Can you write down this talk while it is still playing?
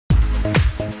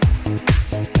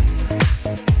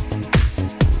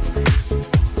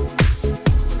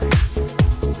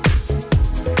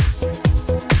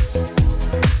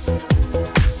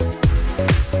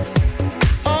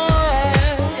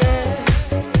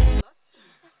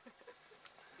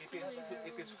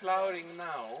Flowering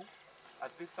now at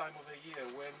this time of the year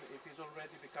when it is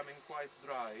already becoming quite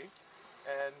dry,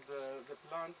 and the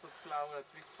plants that flower at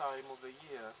this time of the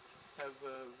year have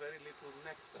very little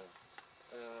nectar.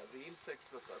 The insects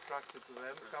that are attracted to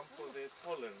them come for the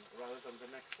pollen rather than the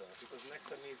nectar, because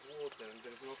nectar needs water and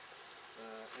there's not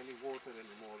any water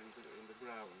anymore in the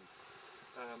ground.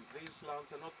 These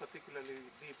plants are not particularly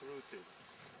deep-rooted.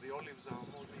 The olives are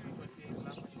more than 28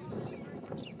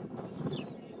 languages.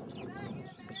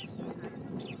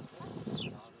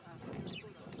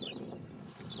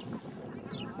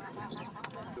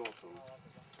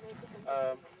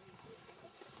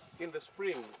 In the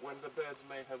spring, when the birds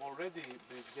may have already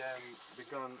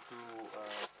begun to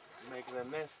make their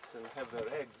nests and have their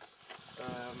eggs,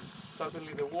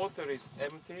 suddenly the water is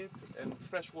emptied and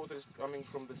fresh water is coming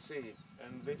from the sea,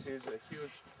 and this is a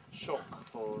huge shock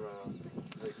for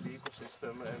the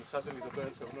ecosystem, and suddenly the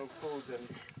birds have no food and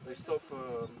they stop,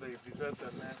 they desert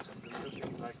their nests and do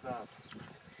things like that.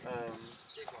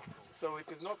 So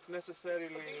it is not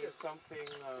necessarily something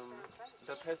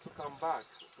that has to come back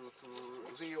to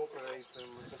reoperate them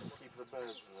just to keep the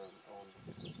birds on.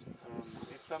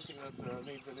 It's something that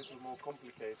needs a little more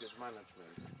complicated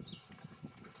management.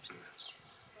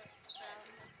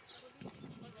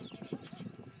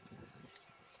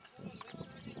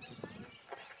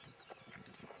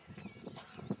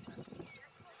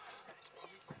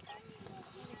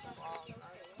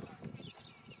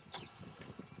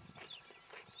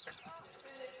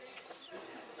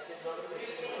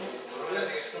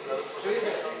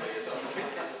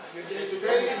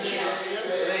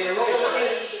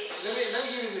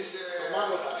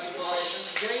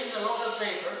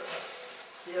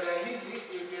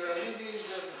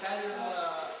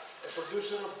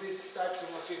 Producer of these types of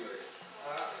machinery.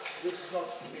 This is not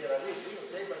Piralisi,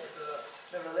 okay, but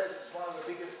nevertheless it's one of the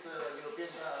biggest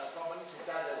European companies,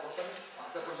 Italian company,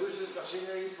 that produces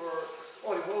machinery for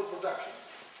olive oil production.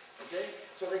 Okay,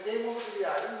 so they came over to the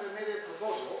island and made a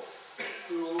proposal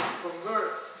to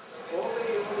convert all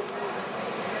the olive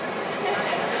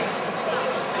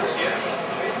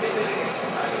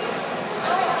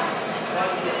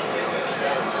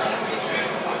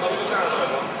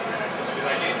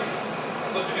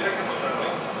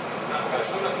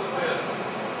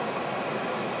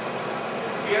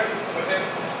Here, for them,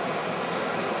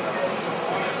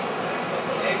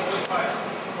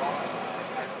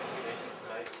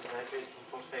 nitrates and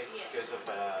phosphates because of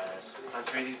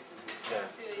untreated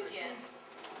sewage. Yeah.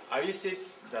 Are you saying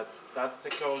that that's the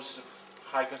cause of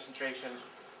high concentration?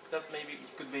 That maybe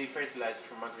it could be fertilizer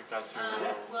from agriculture?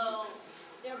 Well,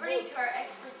 according to our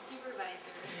expert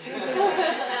supervisor,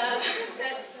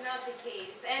 that's not the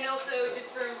case. And also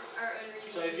just from our own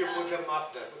readings. So if you put them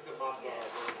up there,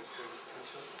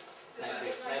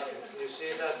 you see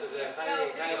that the high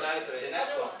nitrate.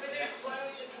 But there's one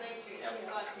with just nitrate and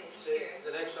phosphates here.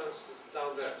 The next one's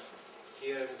down there.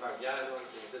 Here in Vargiano,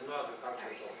 the no agriculture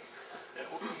at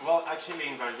all. Well, actually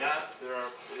in Varja there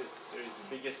is the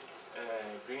biggest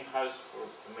greenhouse for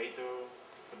tomato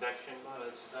production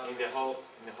in the whole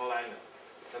island.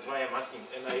 That's why I'm asking.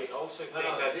 And I also think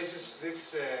that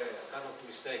this kind of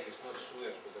mistake is not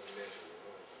sewage contamination.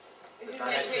 This is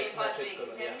nitrate phosphate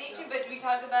contamination, but we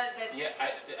talk about that. Yeah,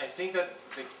 I think that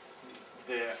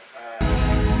the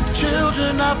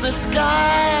children of the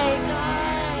sky,